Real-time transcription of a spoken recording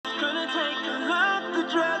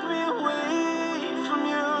drag me away from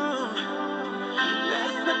you.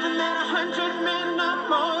 There's nothing that 100 men or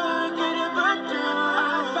more could ever do.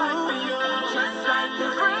 I'll fight for you, just like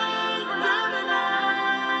the rain down in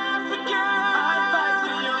Africa. I'll fight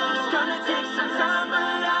for you. It's gonna take some time,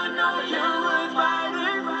 but I know you're worth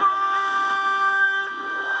fighting for.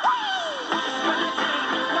 It's gonna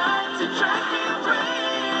take a lot to drag me away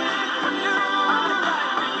from you. I'll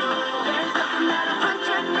fight for you. There's nothing that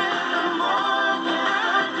 100 men or more could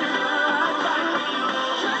ever do. I'll fight for you,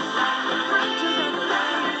 just like the rain, just like the rain,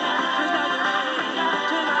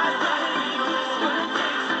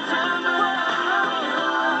 just like the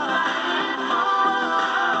rain, just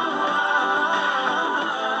like the rain. It's gonna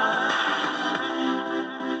take some time, but I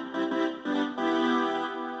know you're worth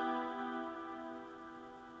fighting for.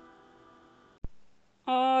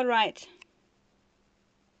 All right.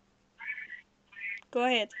 Go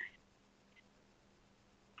ahead.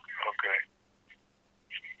 Okay.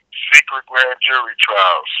 Secret grand jury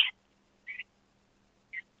trials.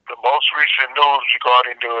 The most recent news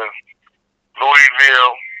regarding the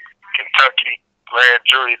Louisville, Kentucky grand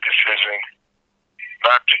jury decision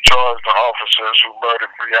not to charge the officers who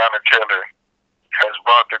murdered Breonna Taylor has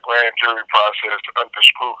brought the grand jury process under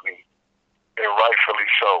scrutiny, and rightfully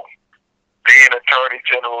so. Being Attorney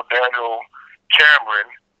General Daniel Cameron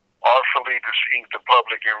artfully deceived the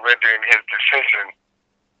public in rendering his decision.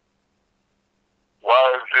 Why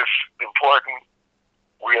is this important?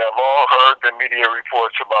 We have all heard the media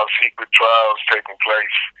reports about secret trials taking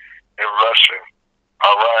place in Russia,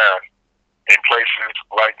 Iran, in places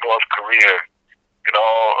like North Korea.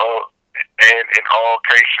 And in all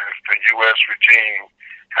cases, the U.S. regime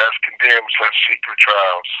has condemned such secret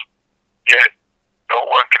trials. Yet, no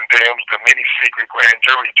one condemns the many secret grand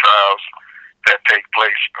jury trials that take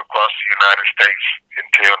place across the United States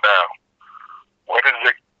until now. What is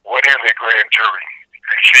a grand jury?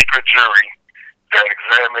 A secret jury that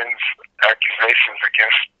examines accusations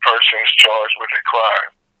against persons charged with a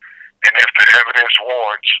crime, and if the evidence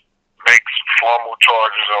warrants, makes formal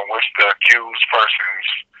charges on which the accused persons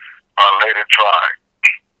are later tried.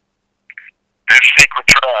 This secret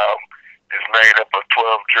trial is made up of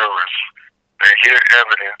 12 jurors. They hear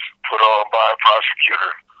evidence put on by a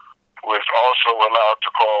prosecutor, who is also allowed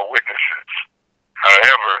to call witnesses.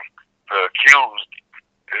 However, the accused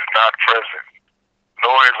is not present,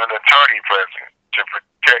 nor is an attorney present to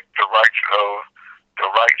protect the rights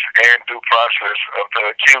and due process of the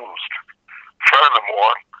accused.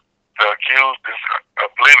 Furthermore, the accused is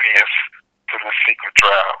oblivious to the secret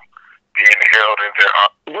trial being held in their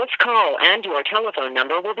honor. This call and your telephone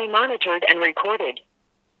number will be monitored and recorded.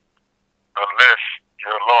 Unless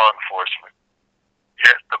you're law enforcement.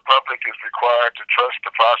 Yet the public is required to trust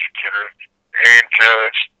the prosecutor and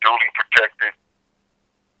judge duly protected.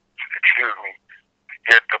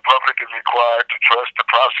 Yet the public is required to trust the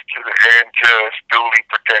prosecutor and judge duly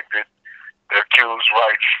protected the accused's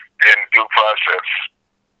rights and due process.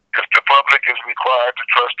 If the public is required to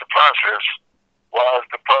trust the process, why is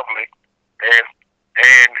the public and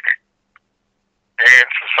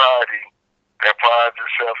society that prides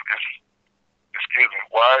itself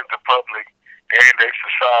why is the public and a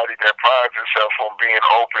society that prides itself on being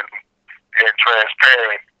open and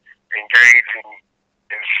transparent engaging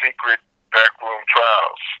in secret backroom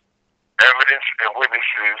trials? Evidence and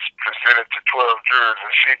witnesses presented to 12 jurors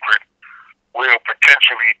in secret will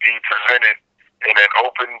potentially be presented in an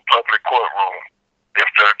open public courtroom if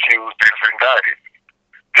the accused is indicted.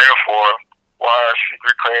 Therefore, why are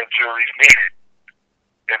secret grand juries needed?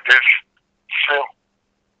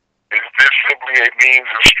 Is this simply a means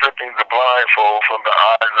of stripping the blindfold from the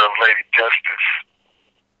eyes of Lady Justice?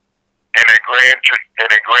 In a grand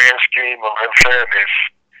scheme of unfairness,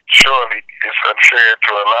 surely it's unfair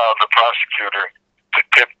to allow the prosecutor to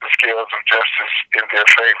tip the scales of justice in their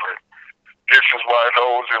favor. This is why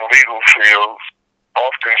those in legal fields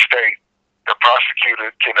often state the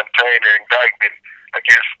prosecutor can obtain an indictment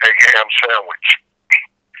against a ham sandwich.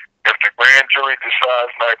 If the grand jury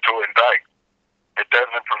decides not to indict, it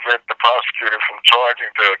doesn't prevent the prosecutor from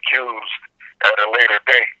charging the accused at a later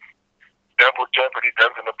date. Double jeopardy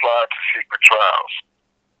doesn't apply to secret trials.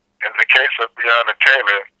 In the case of Breonna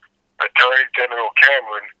Taylor, Attorney General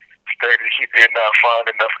Cameron stated he did not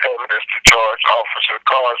find enough evidence to charge Officer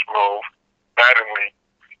Cosgrove, Mattingly,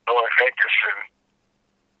 nor Hankerson.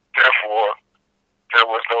 Therefore,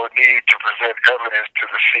 there was no need to present evidence to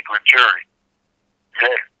the secret jury.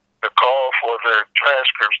 Yet, the call for the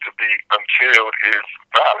transcripts to be unsealed is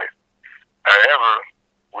valid. However,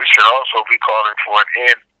 we should also be calling for an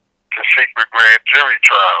end to secret grand jury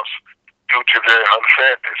trials due to their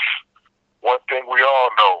unfairness. One thing we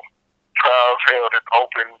all know, trials held in open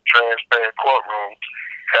open, transparent courtroom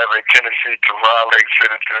have a tendency to violate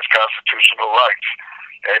citizens' constitutional rights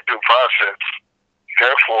and due process.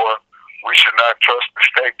 Therefore, we should not trust the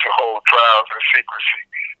state to hold trials in secrecy.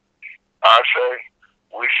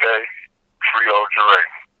 We say, free OJ.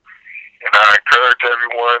 And I encourage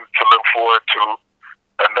everyone to look forward to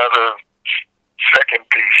another second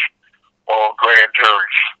piece on grand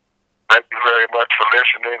juries. Thank you very much for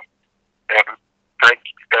listening, and thank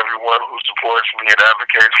everyone who supports me and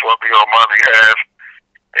advocates for me on my behalf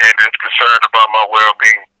and is concerned about my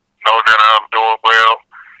well-being. Know that I'm doing well,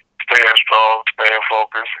 staying strong, staying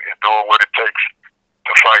focused, and doing what it takes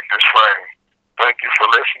to fight this flame. Thank you for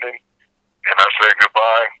listening, and I say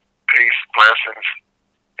goodbye, peace, blessings,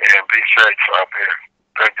 and be safe out there.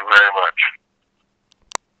 Thank you very much.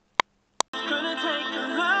 Gonna take